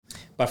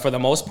But for the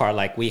most part,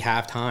 like, we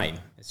have time.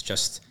 It's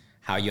just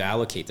how you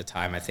allocate the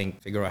time. I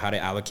think figure out how to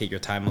allocate your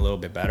time a little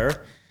bit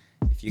better.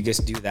 If you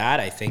just do that,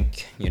 I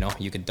think,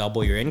 you could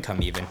double your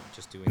income even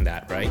just doing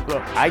that, right?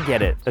 Look, I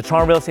get it. The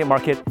Toronto real estate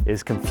market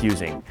is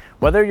confusing.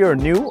 Whether you're a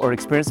new or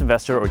experienced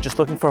investor or just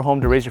looking for a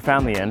home to raise your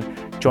family in,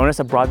 join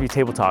us at Broadview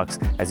Table Talks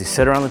as we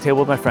sit around the table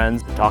with my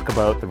friends and talk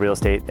about the real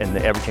estate and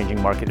the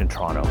ever-changing market in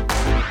Toronto.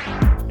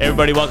 Hey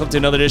everybody, welcome to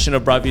another edition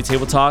of Broadview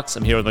Table Talks.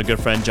 I'm here with my good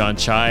friend John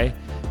Chai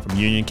from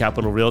Union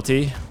Capital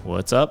Realty.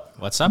 What's up?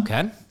 What's up,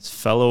 Ken?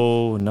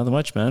 Fellow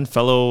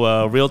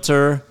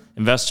realtor,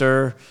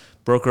 investor,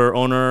 broker,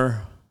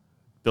 owner,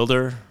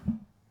 builder,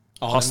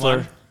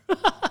 hustler.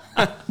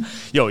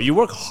 Yo, you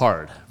work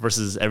hard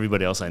versus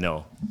everybody else I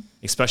know,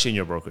 especially in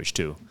your brokerage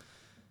too.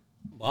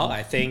 Well,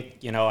 I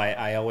think,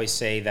 I always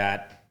say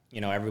that,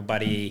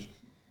 everybody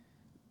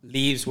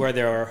leaves where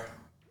they're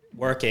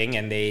working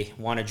and they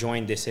want to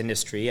join this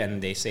industry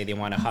and they say they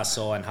want to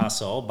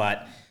hustle,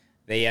 but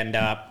they end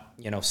up,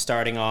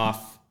 starting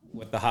off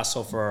with the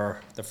hustle for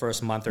the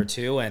first month or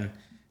two, and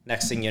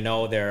next thing you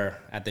know, they're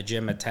at the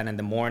gym at 10 in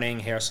the morning,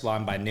 hair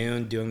salon by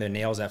noon, doing their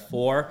nails at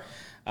 4.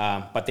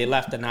 But they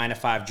left a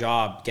 9-to-5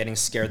 job getting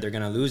scared they're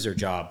going to lose their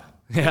job.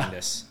 Yeah.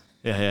 This.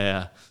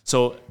 Yeah.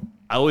 So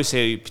I always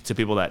say to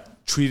people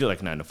that treat it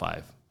like 9 to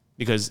 5,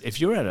 because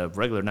if you're at a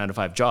regular 9 to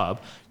 5 job,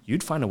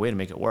 you'd find a way to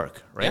make it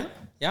work, right?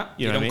 Yeah.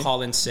 You know don't what I mean?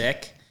 Call in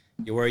sick.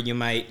 You're worried you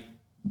might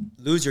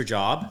lose your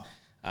job.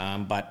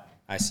 But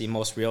I see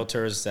most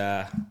realtors,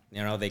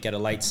 they get a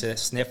light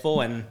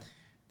sniffle and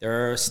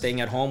they're staying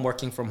at home,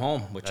 working from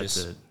home, which That's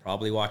is it.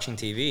 probably watching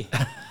TV.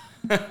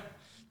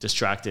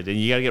 Distracted. And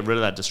you got to get rid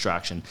of that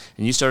distraction.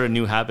 And you started a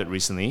new habit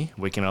recently,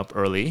 waking up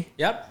early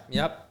Yep.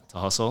 to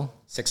hustle.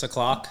 6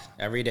 o'clock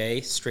every day,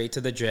 straight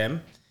to the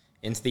gym,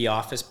 into the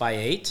office by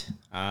 8.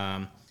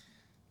 I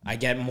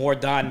get more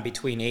done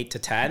between 8 to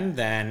 10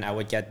 than I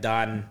would get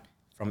done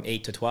from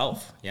 8 to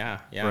 12. Yeah.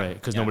 Right,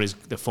 because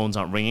the phones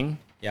aren't ringing.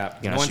 Yeah,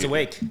 no one's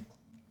awake.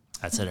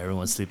 That's it.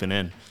 Everyone's sleeping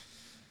in.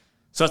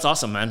 So that's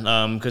awesome,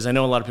 man. Because I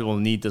know a lot of people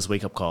need this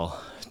wake-up call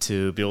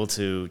to be able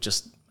to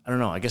just, I don't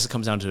know, I guess it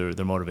comes down to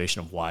their motivation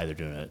of why they're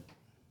doing it.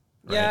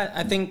 Right? Yeah,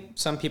 I think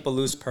some people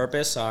lose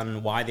purpose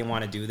on why they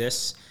want to do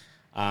this.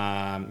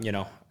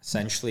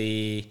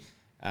 Essentially,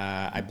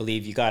 I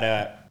believe you got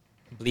to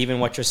believe in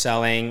what you're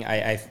selling.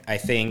 I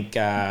think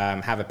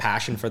have a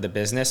passion for the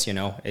business.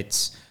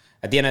 It's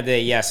at the end of the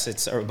day, yes,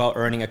 it's about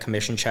earning a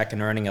commission check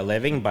and earning a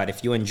living. But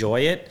if you enjoy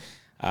it,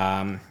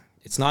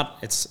 it's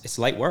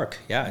light work.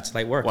 Yeah, it's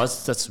light work. Well,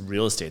 that's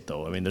real estate,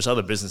 though. I mean, there's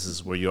other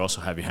businesses where you also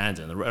have your hands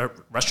in. The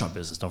restaurant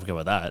business, don't forget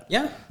about that.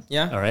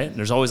 Yeah. All right? And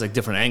there's always like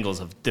different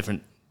angles of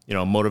different,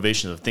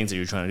 motivations of things that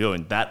you're trying to do.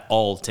 And that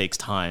all takes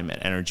time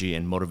and energy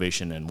and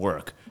motivation and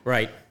work.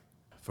 Right.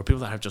 For people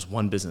that have just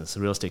one business,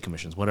 the real estate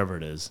commissions, whatever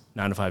it is,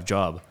 9-to-5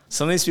 job,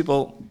 some of these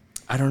people,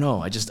 I don't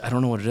know. I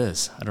don't know what it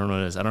is. I don't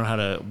know how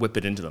to whip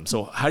it into them.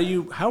 So how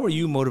are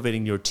you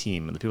motivating your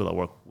team and the people that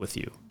work with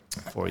you,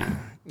 for you?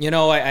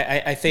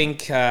 I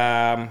think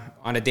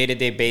on a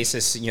day-to-day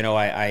basis,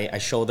 I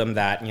show them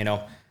that,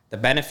 the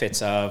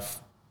benefits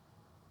of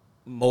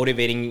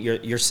motivating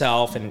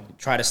yourself and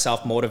try to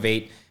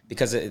self-motivate,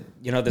 because,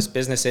 this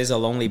business is a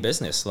lonely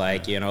business.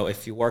 Like,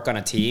 if you work on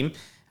a team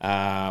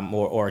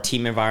or a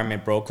team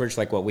environment brokerage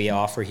like what we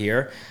offer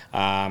here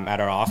at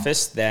our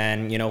office,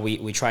 then,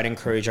 we try to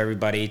encourage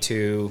everybody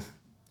to,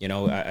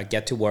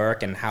 get to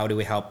work, and how do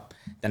we help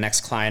the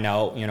next client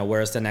out?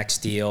 Where's the next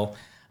deal?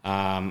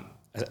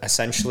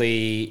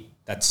 Essentially,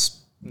 that's,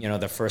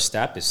 the first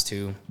step is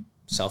to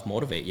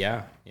self-motivate.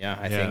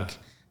 I think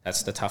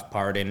that's the tough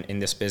part in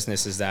this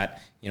business, is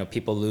that,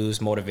 people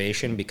lose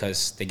motivation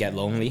because they get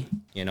lonely.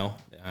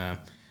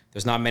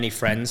 There's not many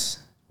friends,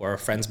 or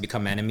friends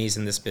become enemies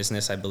in this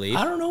business, I believe.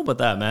 I don't know about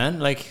that, man.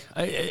 Like,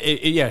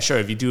 sure.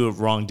 If you do a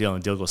wrong deal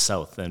and the deal goes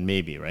south, then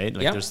maybe, right?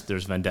 Like,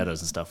 there's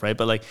vendettas and stuff, right?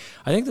 But like,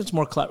 I think there's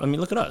more. I mean,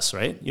 look at us,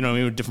 right?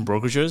 We're different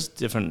brokerages,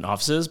 different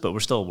offices, but we're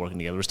still working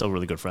together. We're still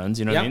really good friends.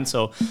 You know what I mean?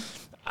 So,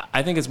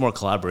 I think it's more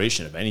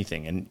collaboration, if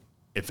anything, and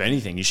if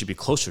anything, you should be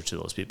closer to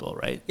those people,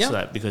 right? Yeah. So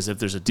that, because if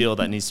there's a deal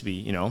that needs to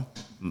be,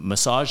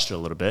 massaged a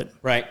little bit,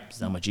 Right. It's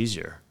that much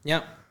easier.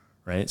 Yeah.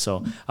 Right.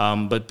 So,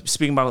 but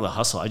speaking about the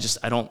hustle,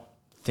 I don't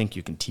think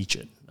you can teach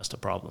it. That's the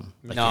problem.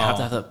 Like, No. you have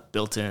to have that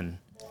built in.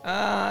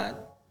 To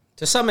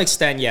some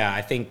extent, yeah.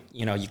 I think,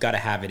 you got to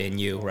have it in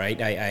you,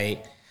 right?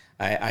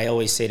 I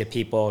always say to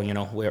people,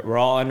 we're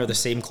all under the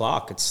same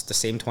clock. It's the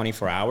same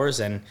 24 hours.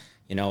 And,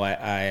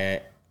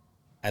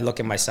 I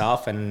look at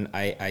myself and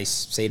I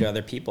say to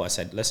other people, I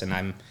said, listen,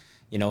 I'm,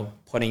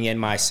 putting in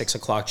my 6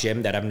 o'clock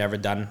gym that I've never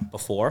done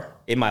before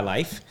in my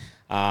life.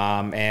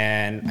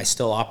 And I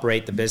still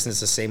operate the business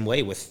the same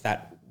way with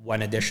that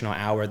one additional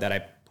hour that I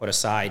put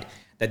aside.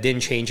 That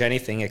didn't change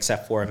anything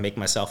except for make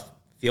myself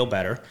feel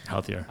better.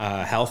 Healthier.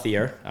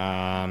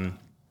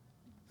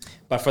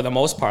 But for the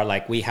most part,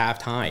 like, we have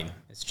time.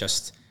 It's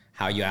just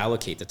how you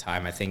allocate the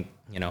time. I think,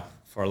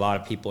 for a lot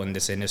of people in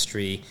this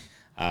industry,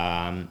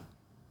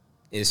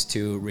 is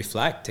to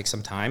reflect, take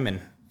some time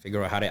and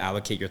figure out how to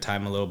allocate your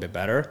time a little bit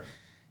better.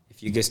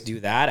 if you just do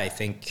that, I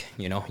think,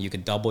 you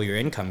could double your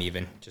income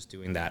even just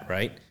doing that,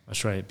 right?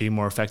 That's right. Be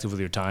more effective with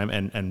your time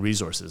and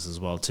resources as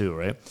well too,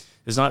 right?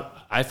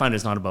 I find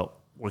it's not about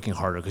working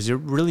harder, because you're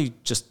really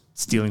just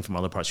stealing from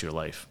other parts of your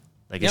life.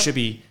 Like, it should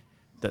be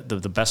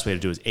the best way to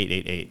do is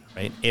 8-8-8,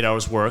 right? 8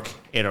 hours work,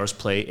 8 hours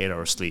play, 8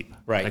 hours sleep.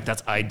 Right. Like,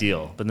 that's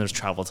ideal. But then there's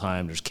travel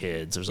time, there's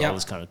kids, there's all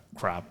this kind of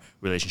crap,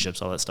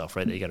 relationships, all that stuff,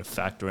 right? That you got to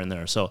factor in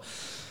there. So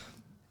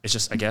it's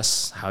just, I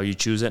guess, how you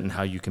choose it and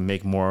how you can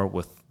make more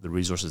with the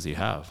resources that you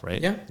have,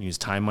 right? Yeah. You use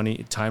time,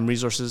 money, time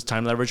resources,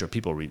 time leverage, or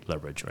people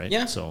leverage, right?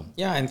 Yeah. So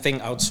and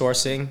think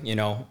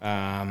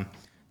outsourcing,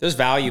 there's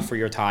value for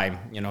your time.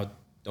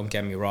 Don't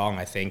get me wrong.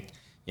 I think,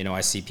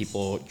 I see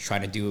people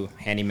trying to do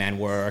handyman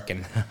work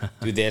and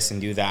do this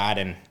and do that.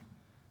 And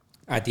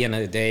at the end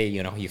of the day,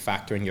 you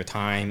factor in your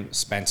time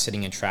spent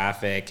sitting in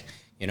traffic.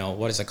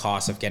 What is the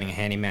cost of getting a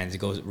handyman to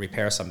go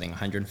repair something?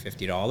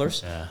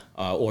 $150?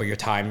 Or your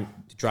time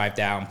to drive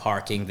down,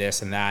 parking,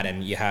 this and that.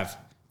 And you have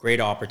great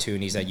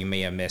opportunities that you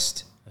may have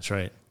missed. That's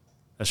right.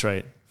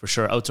 For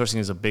sure. Outsourcing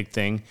is a big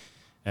thing,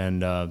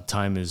 and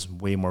time is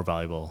way more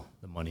valuable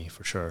than money,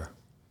 for sure.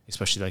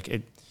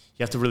 Especially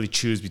you have to really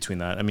choose between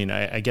that. I mean,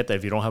 I get that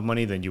if you don't have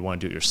money, then you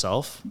want to do it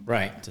yourself.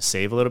 Right. To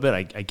save a little bit.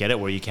 I get it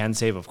where you can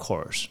save, of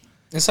course.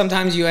 And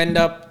sometimes you end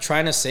up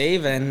trying to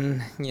save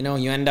and,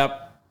 you end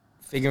up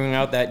figuring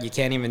out that you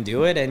can't even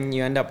do it, and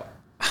you end up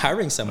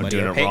hiring somebody.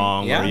 Or doing it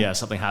wrong, or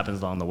something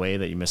happens along the way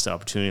that you missed the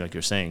opportunity, like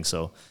you're saying.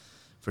 So,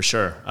 for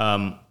sure.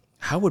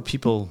 How would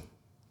people,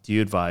 do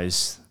you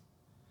advise,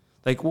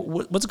 like,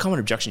 what's a common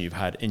objection you've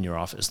had in your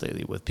office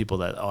lately with people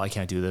that, I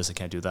can't do this, I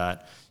can't do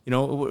that?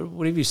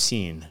 What have you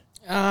seen?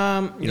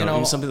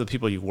 Even some of the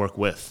people you work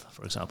with,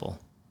 for example.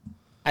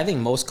 I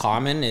think most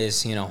common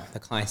is, the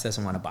client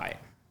doesn't want to buy it,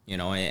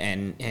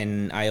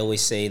 and I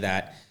always say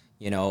that,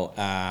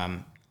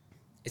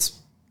 it's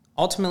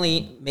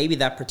ultimately maybe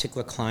that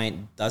particular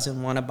client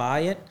doesn't want to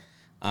buy it.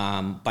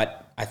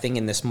 But I think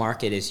in this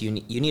market is you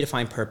need to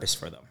find purpose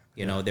for them.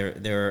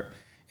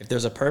 If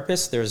there's a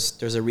purpose,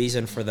 there's a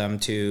reason for them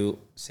to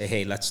say,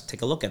 hey, let's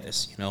take a look at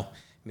this.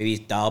 Maybe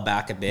dial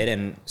back a bit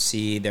and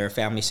see their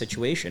family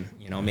situation.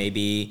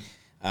 Maybe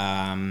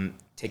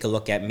take a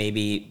look at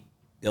maybe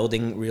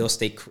building real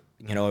estate,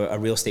 a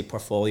real estate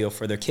portfolio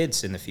for their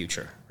kids in the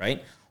future,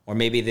 right? Or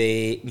maybe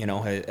they,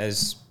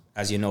 as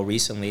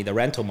recently the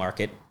rental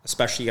market,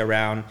 especially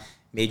around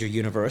major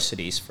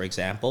universities, for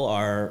example,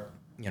 are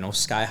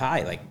sky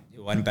high. Like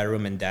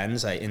 1-bedroom and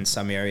dens in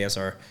some areas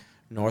are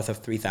north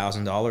of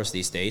 $3,000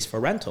 these days for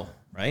rental,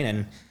 right?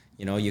 And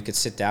you could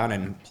sit down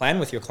and plan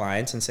with your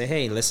clients and say,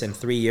 hey, listen,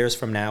 3 years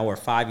from now or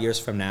 5 years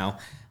from now,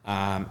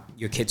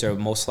 your kids are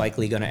most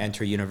likely going to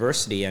enter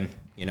university. And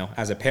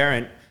as a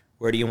parent,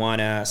 where do you want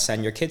to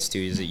send your kids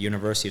to? Is it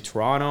University of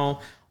Toronto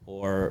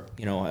or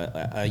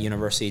a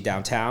university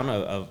downtown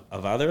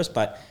of others?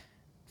 But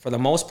for the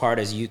most part,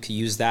 is you could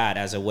use that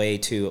as a way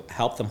to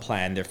help them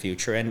plan their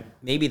future. And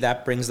maybe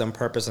that brings them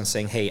purpose and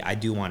saying, hey, I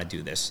do want to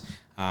do this.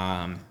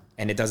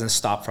 And it doesn't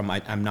stop from,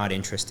 I'm not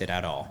interested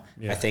at all.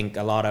 Yeah. I think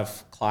a lot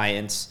of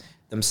clients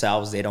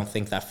themselves, they don't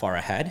think that far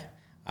ahead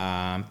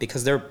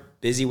because they're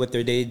busy with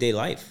their day-to-day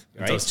life.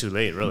 Right? Until it's too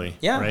late, really.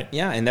 Yeah, right?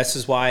 Yeah. And this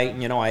is why,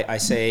 I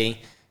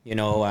say,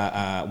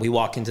 we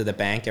walk into the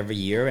bank every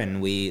year and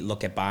we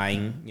look at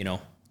buying,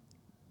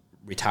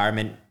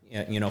 retirement,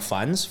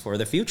 funds for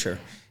the future.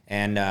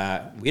 And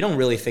we don't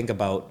really think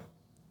about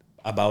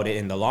it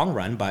in the long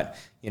run, but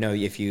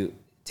if you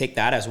take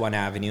that as one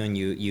avenue and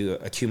you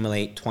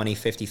accumulate 20,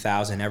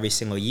 50,000 every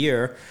single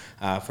year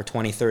for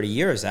 20, 30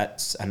 years,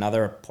 that's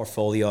another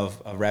portfolio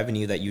of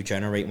revenue that you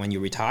generate when you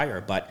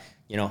retire. But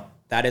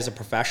that is a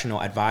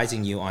professional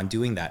advising you on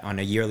doing that on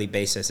a yearly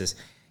basis. Is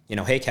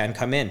hey Ken,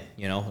 come in.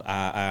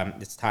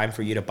 It's time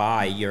for you to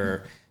buy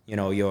your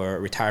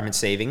retirement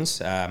savings.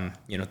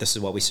 This is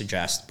what we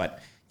suggest,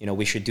 but.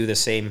 We should do the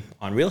same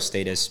on real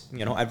estate is,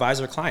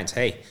 advise our clients,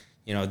 hey,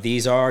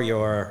 these are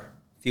your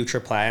future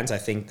plans. I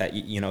think that,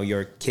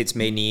 your kids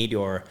may need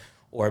or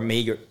may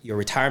your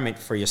retirement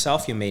for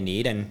yourself you may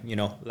need. And,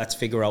 let's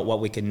figure out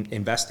what we can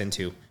invest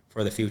into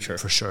for the future.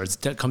 For sure.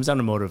 It comes down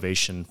to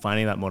motivation,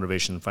 finding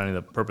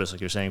the purpose,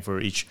 like you're saying,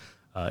 for each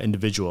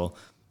individual.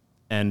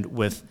 And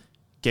with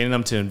getting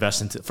them to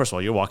invest into, first of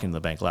all, you're walking to the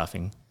bank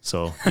laughing.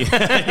 So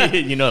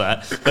you know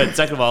that. But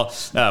second of all,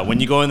 when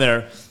you go in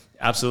there,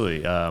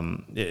 absolutely.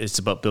 It's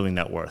about building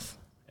net worth.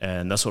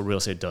 And that's what real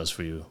estate does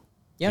for you.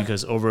 Yeah.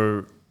 Because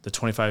over the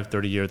 25,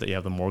 30 years that you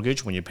have the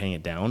mortgage, when you're paying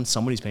it down,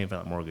 somebody's paying for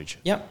that mortgage.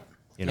 Yep.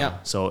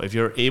 So if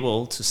you're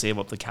able to save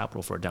up the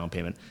capital for a down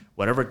payment,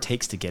 whatever it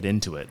takes to get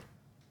into it,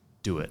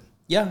 do it.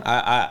 Yeah,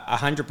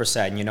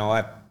 100%.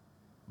 I've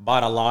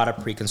bought a lot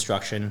of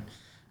pre-construction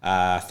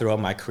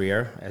throughout my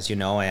career, as you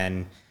know,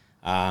 and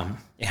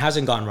it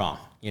hasn't gone wrong.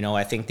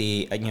 I think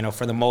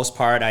for the most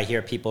part, I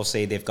hear people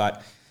say they've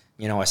got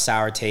a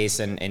sour taste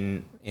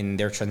in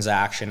their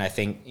transaction. I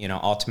think,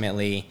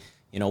 ultimately,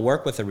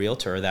 work with a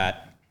realtor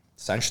that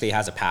essentially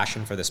has a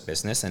passion for this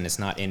business and is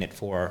not in it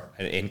for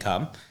an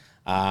income.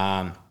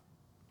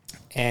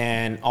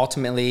 And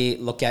ultimately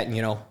look at,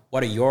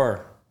 what are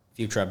your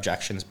future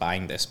objections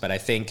buying this. But I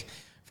think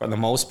for the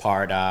most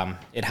part,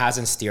 it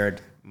hasn't steered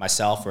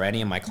myself or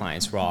any of my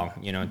clients wrong,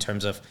 in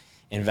terms of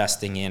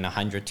investing in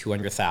 100,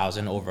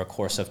 200,000 over a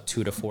course of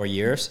 2 to 4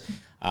 years.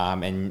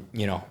 And,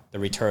 the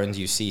returns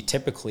you see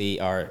typically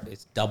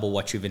it's double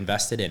what you've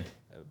invested in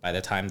by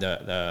the time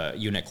the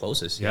unit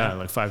closes. Yeah,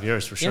 like 5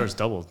 years for sure, it's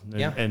doubled.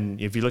 And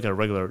if you look at a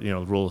regular,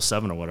 rule of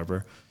 7 or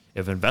whatever,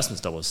 if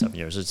investment's double in 7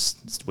 years,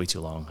 it's way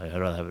too long.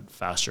 I'd rather have it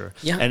faster.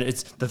 Yeah. And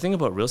it's the thing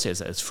about real estate is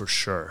that it's for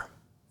sure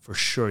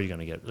you're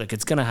going to get, like,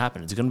 it's going to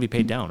happen. It's going to be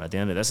paid down at the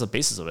end of it. That's the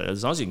basis of it.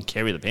 As long as you can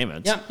carry the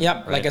payments.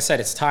 Yeah. Right? Like I said,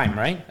 it's time,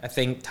 right? I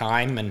think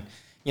time, and,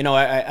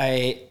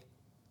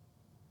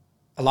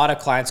 a lot of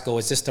clients go,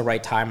 is this the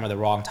right time or the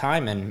wrong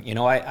time? And,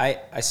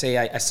 I say,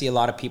 I see a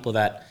lot of people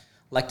that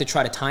like to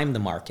try to time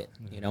the market,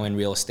 in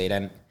real estate.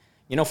 And,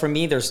 for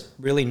me, there's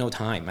really no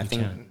time. I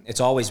think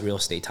it's always real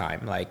estate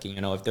time. Like,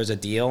 if there's a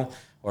deal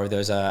or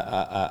there's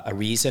a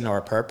reason or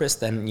a purpose,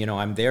 then,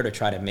 I'm there to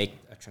try to make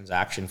a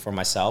transaction for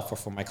myself or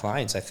for my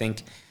clients. I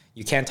think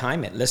you can't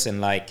time it. Listen,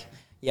 like,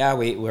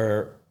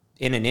 we're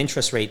in an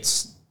interest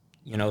rates,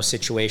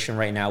 situation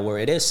right now where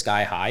it is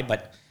sky high,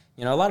 but,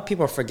 a lot of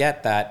people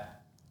forget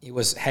that it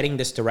was heading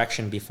this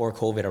direction before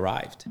COVID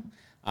arrived.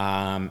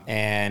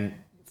 And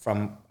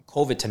from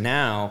COVID to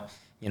now,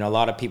 a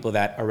lot of people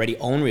that already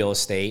own real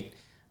estate,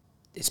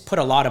 it's put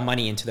a lot of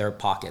money into their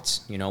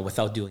pockets,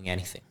 without doing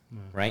anything,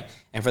 right?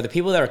 And for the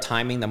people that are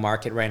timing the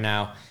market right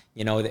now,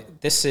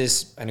 this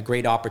is a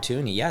great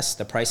opportunity. Yes,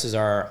 the prices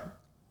are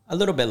a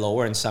little bit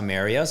lower in some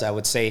areas. I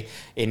would say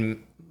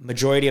in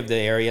majority of the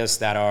areas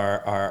that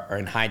are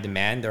in high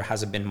demand, there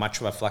hasn't been much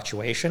of a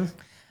fluctuation.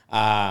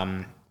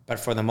 But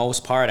for the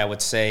most part, I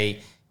would say,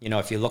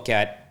 if you look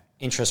at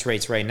interest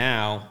rates right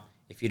now,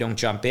 if you don't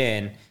jump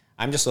in,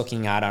 I'm just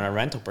looking at on a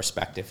rental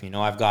perspective.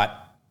 I've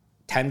got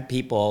 10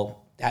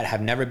 people that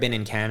have never been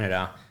in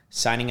Canada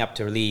signing up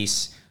to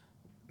lease,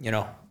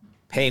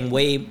 paying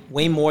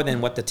way more than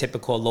what the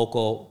typical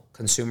local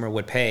consumer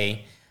would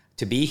pay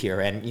to be here.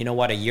 And you know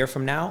what, a year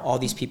from now, all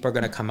these people are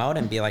going to come out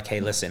and be like, hey,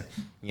 listen,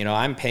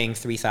 I'm paying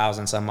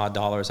 $3,000 some odd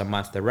a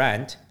month to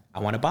rent. I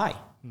want to buy,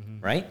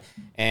 right?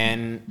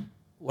 And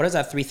what does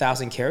that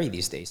 $3,000 carry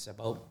these days?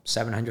 About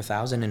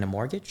 $700,000 in a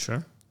mortgage?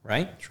 Sure.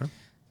 Right? Sure.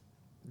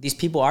 These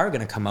people are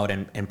going to come out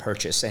and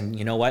purchase. And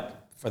you know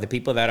what? For the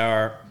people that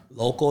are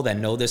local, that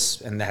know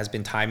this and that has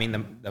been timing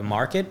the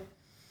market,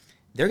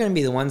 they're going to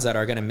be the ones that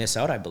are going to miss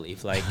out, I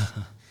believe. Like,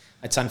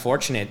 it's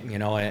unfortunate,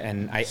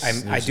 and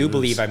I do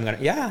believe I'm going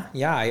to,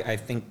 I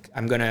think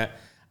I'm going to,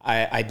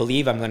 I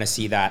believe I'm going to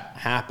see that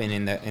happen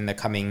in the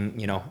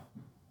coming,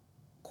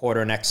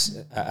 quarter next,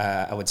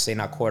 I would say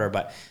not quarter,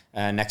 but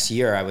next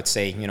year, I would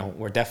say,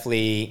 we're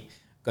definitely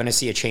going to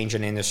see a change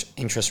in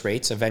interest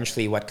rates.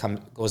 Eventually what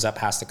goes up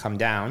has to come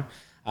down.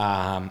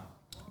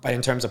 But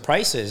in terms of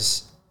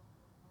prices,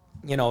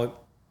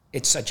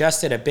 it's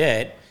adjusted a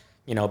bit,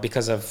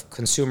 because of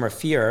consumer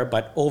fear,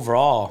 but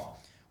overall,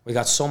 we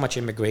got so much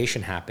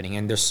immigration happening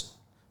and there's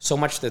so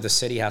much that the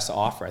city has to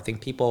offer. I think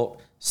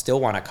people still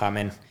want to come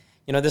in.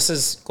 This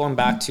is going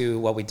back to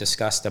what we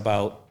discussed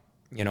about,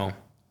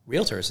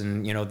 realtors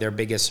and, their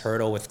biggest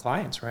hurdle with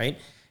clients, right?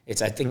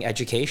 It's, I think,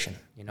 education.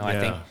 I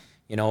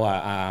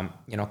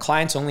think,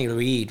 clients only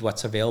read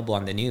what's available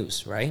on the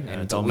news, right?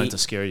 And it's all meant to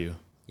scare you.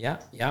 Yeah.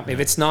 If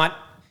it's not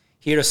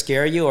here to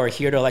scare you or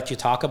here to let you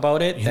talk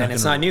about it, then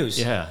it's not news.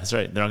 Yeah, that's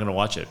right. They're not going to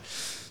watch it.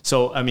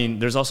 So, I mean,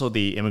 there's also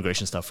the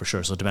immigration stuff for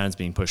sure. So demand's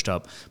being pushed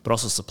up, but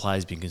also supply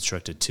is being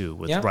constricted too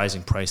with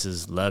rising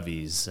prices,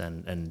 levies,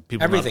 and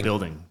people not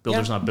building.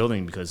 Builders not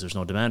building because there's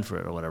no demand for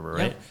it or whatever,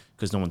 right?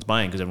 Because no one's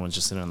buying because everyone's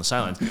just sitting on the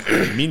sidelines.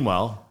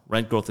 Meanwhile,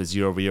 rent growth is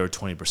year over year,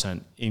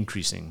 20%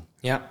 increasing.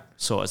 Yeah.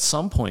 So at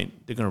some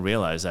point, they're going to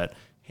realize that,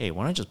 hey,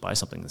 why don't I just buy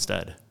something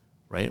instead?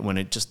 Right? When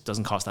it just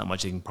doesn't cost that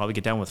much, you can probably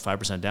get down with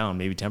 5% down,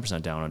 maybe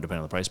 10% down, depending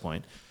on the price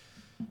point,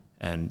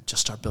 and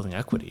just start building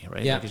equity,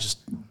 right? Yeah. Like it's just,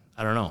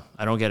 I don't know.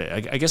 I don't get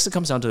it. I guess it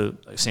comes down to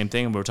the same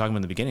thing we were talking about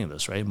in the beginning of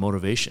this, right?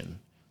 Motivation.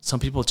 Some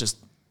people just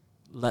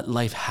let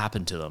life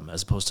happen to them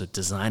as opposed to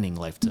designing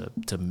life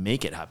to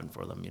make it happen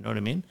for them. You know what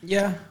I mean?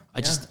 Yeah.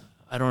 I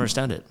don't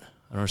understand it.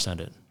 Don't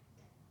understand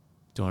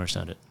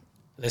it.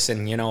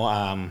 Listen,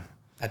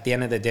 at the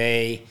end of the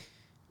day,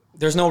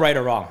 there's no right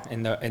or wrong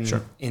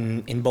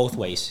in both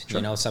ways.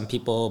 Sure. Some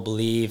people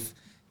believe,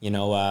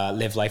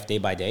 live life day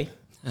by day.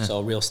 Yeah.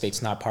 So real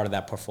estate's not part of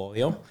that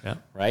portfolio,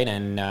 right?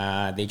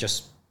 And they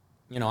just,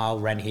 I'll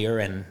rent here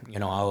and,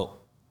 I'll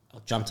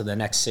jump to the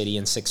next city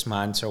in 6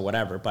 months or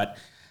whatever. But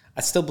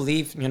I still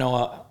believe,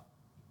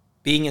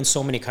 being in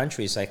so many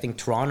countries, I think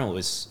Toronto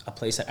is a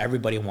place that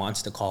everybody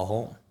wants to call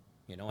home,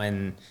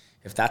 and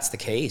if that's the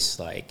case,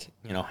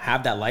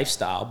 have that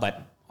lifestyle,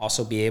 but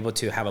also be able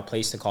to have a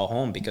place to call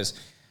home because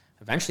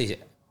eventually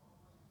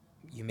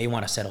you may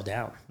want to settle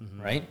down,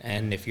 right?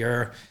 And if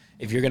you're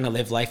going to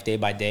live life day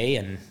by day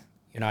and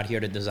you're not here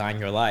to design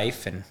your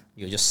life and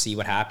you just see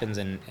what happens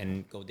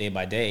and go day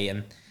by day,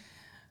 and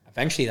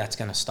eventually that's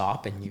going to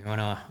stop and you're going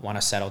to want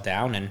to settle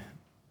down and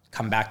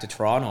come back to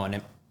Toronto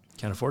and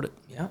can't afford it.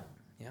 Yeah.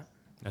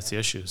 That's the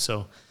issue.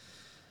 So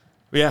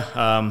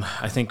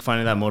I think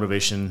finding that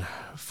motivation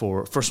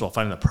for, first of all,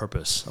 finding the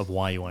purpose of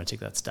why you want to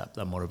take that step,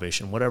 that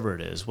motivation, whatever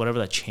it is, whatever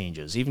that change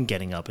is, even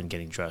getting up and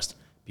getting dressed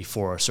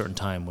before a certain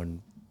time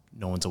when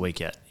no one's awake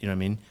yet, you know what I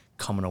mean?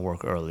 Coming to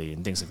work early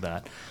and things like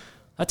that.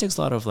 That takes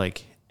a lot of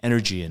like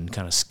energy and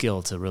kind of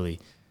skill to really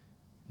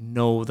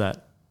know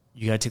that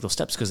you got to take those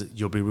steps because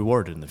you'll be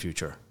rewarded in the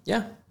future.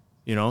 Yeah.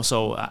 You know,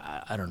 so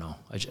I don't know.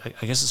 I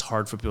guess it's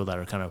hard for people that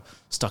are kind of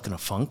stuck in a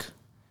funk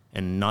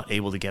and not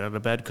able to get out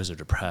of bed because they're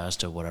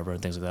depressed or whatever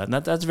and things like that.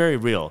 And that's very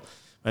real.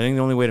 I think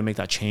the only way to make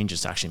that change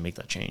is to actually make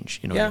that change.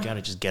 You know, you got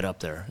to just get up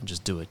there and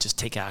just do it. Just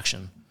take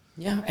action.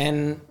 Yeah.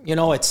 And, you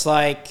know, it's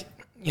like,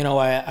 you know,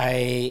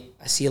 I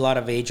see a lot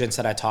of agents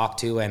that I talk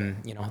to and,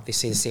 you know, they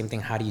say the same thing.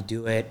 How do you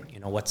do it? You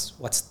know, what's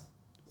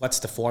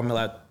the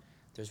formula?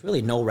 There's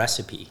really no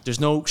recipe. There's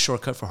no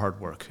shortcut for hard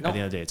work. At the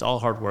end of the day, it's all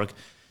hard work.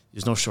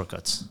 There's no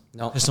shortcuts.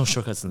 There's no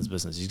shortcuts in this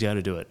business. You got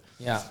to do it.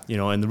 Yeah. You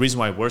know, and the reason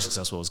why we're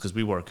successful is because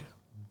we work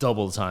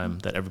double the time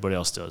that everybody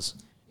else does.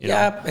 You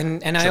know?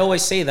 And I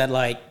always say that,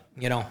 like,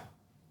 you know,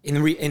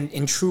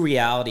 in true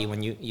reality,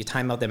 when you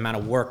time out the amount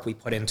of work we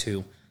put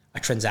into a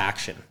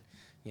transaction,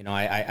 you know,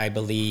 I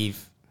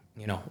believe,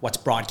 you know, what's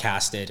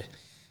broadcasted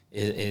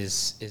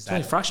is it's that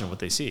only a fraction of what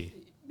they see.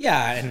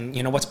 Yeah, and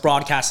you know what's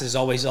broadcasted is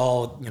always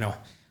all you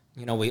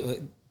know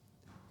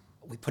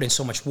we put in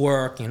so much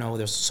work, you know,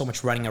 there's so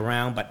much running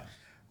around, but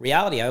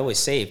reality, I always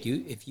say,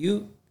 if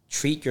you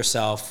treat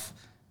yourself,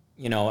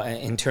 you know,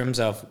 in terms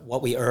of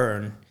what we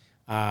earn,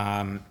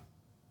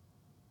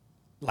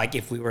 like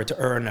if we were to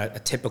earn a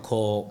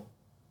typical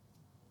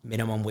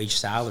minimum wage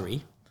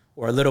salary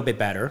or a little bit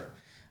better,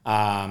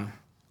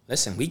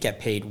 listen, we get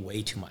paid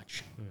way too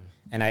much.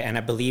 And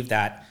I believe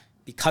that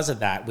because of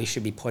that, we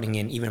should be putting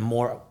in even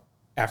more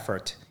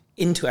effort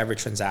into every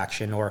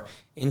transaction or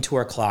into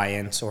our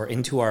clients or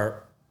into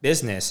our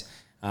business.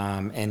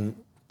 And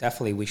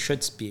definitely we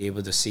should be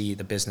able to see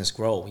the business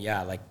grow.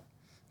 Yeah. Like,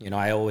 you know,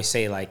 I always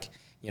say, like,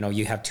 you know,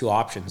 you have two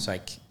options.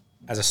 Like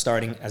as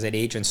an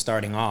agent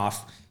starting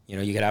off, you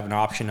know, you could have an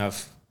option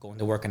of going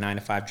to work a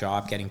 9-to-5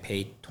 job, getting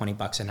paid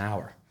 $20 an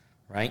hour,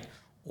 right?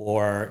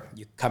 Or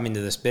you come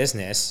into this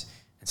business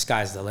and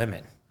sky's the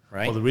limit,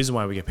 right? Well, the reason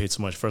why we get paid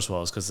so much, first of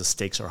all, is because the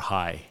stakes are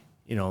high.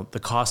 You know, the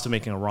cost of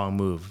making a wrong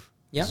move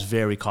is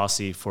very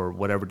costly for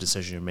whatever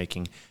decision you're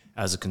making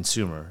as a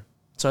consumer.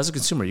 So as a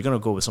consumer, you're going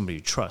to go with somebody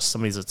you trust,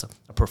 somebody that's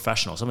a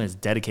professional, somebody that's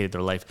dedicated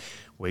their life,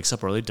 wakes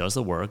up early, does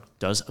the work,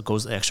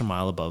 goes the extra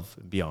mile above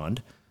and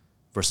beyond,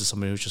 versus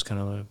somebody who's just kind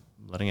of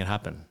letting it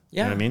happen.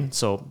 Yeah. You know what I mean?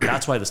 So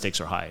that's why the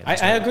stakes are high.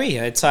 I agree.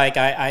 It's like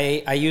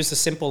I used a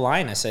simple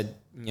line. I said,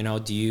 you know,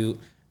 do you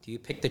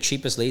pick the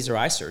cheapest laser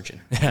eye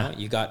surgeon? Yeah.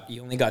 You know,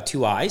 you only got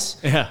two eyes,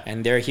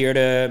 and they're here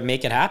to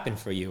make it happen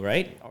for you,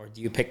 right? Or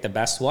do you pick the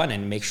best one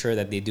and make sure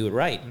that they do it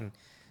right? And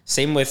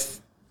same with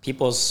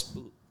people's,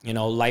 you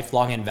know,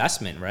 lifelong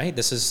investment, right?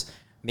 This is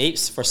maybe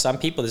for some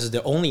people, this is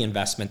the only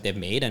investment they've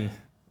made, and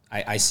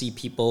I see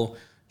people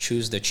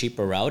choose the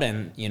cheaper route,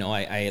 and you know,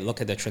 I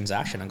look at the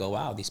transaction and go,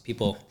 wow, these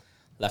people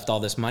left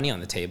all this money on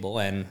the table,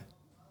 and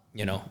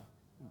you know,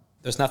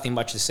 there's nothing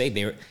much to say.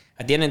 They were,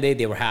 at the end of the day,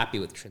 they were happy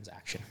with the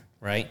transaction,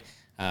 right?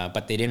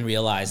 But they didn't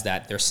realize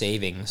that their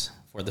savings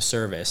for the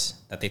service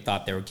that they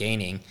thought they were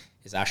gaining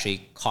is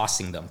actually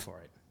costing them for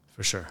it.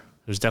 For sure.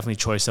 There's definitely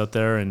choice out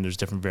there, and there's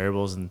different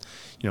variables, and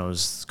you know,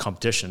 there's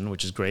competition,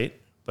 which is great.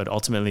 But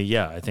ultimately,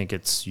 yeah, I think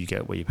it's you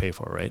get what you pay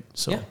for, right?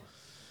 So,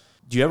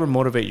 do you ever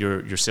motivate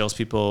your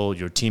salespeople,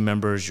 your team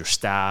members, your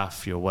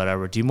staff, your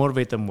whatever? Do you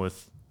motivate them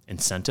with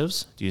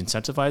incentives? Do you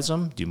incentivize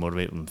them? Do you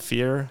motivate them with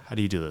fear? How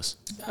do you do this?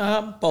 Both.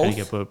 How do you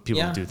get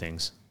people to do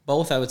things?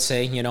 Both, I would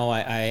say. You know,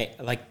 I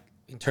like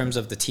in terms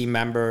of the team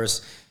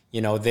members.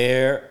 You know,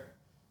 their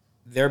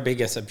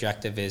biggest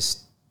objective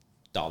is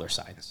dollar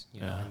signs.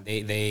 You know,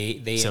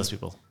 they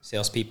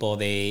salespeople.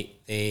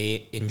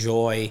 They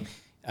enjoy,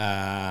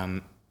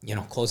 you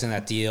know, closing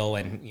that deal,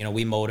 and you know,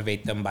 we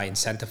motivate them by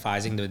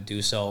incentivizing them to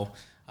do so.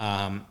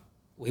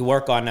 We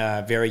work on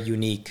a very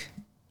unique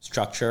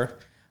structure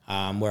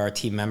where our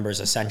team members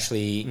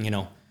essentially, you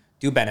know,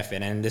 do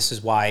benefit, and this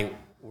is why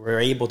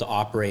we're able to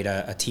operate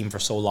a team for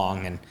so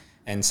long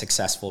and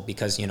successful,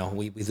 because you know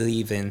we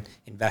believe in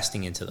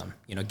investing into them.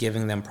 You know,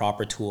 giving them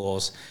proper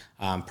tools,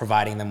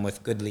 providing them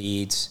with good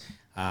leads.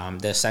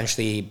 That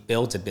essentially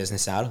builds a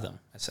business out of them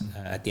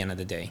at the end of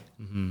the day.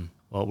 Mm-hmm.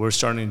 Well, we're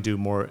starting to do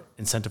more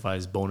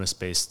incentivized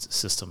bonus-based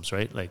systems,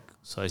 right? Like,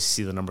 so I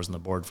see the numbers on the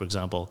board, for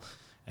example,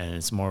 and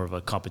it's more of a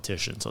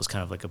competition. So it's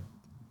kind of like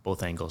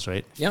both angles,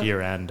 right? Yep.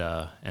 Fear and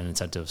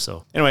incentive.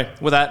 So anyway,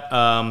 with that,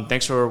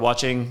 thanks for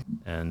watching,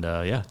 and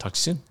talk to you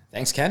soon.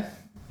 Thanks, Ken.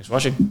 Thanks for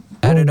watching.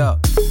 Add it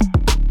up.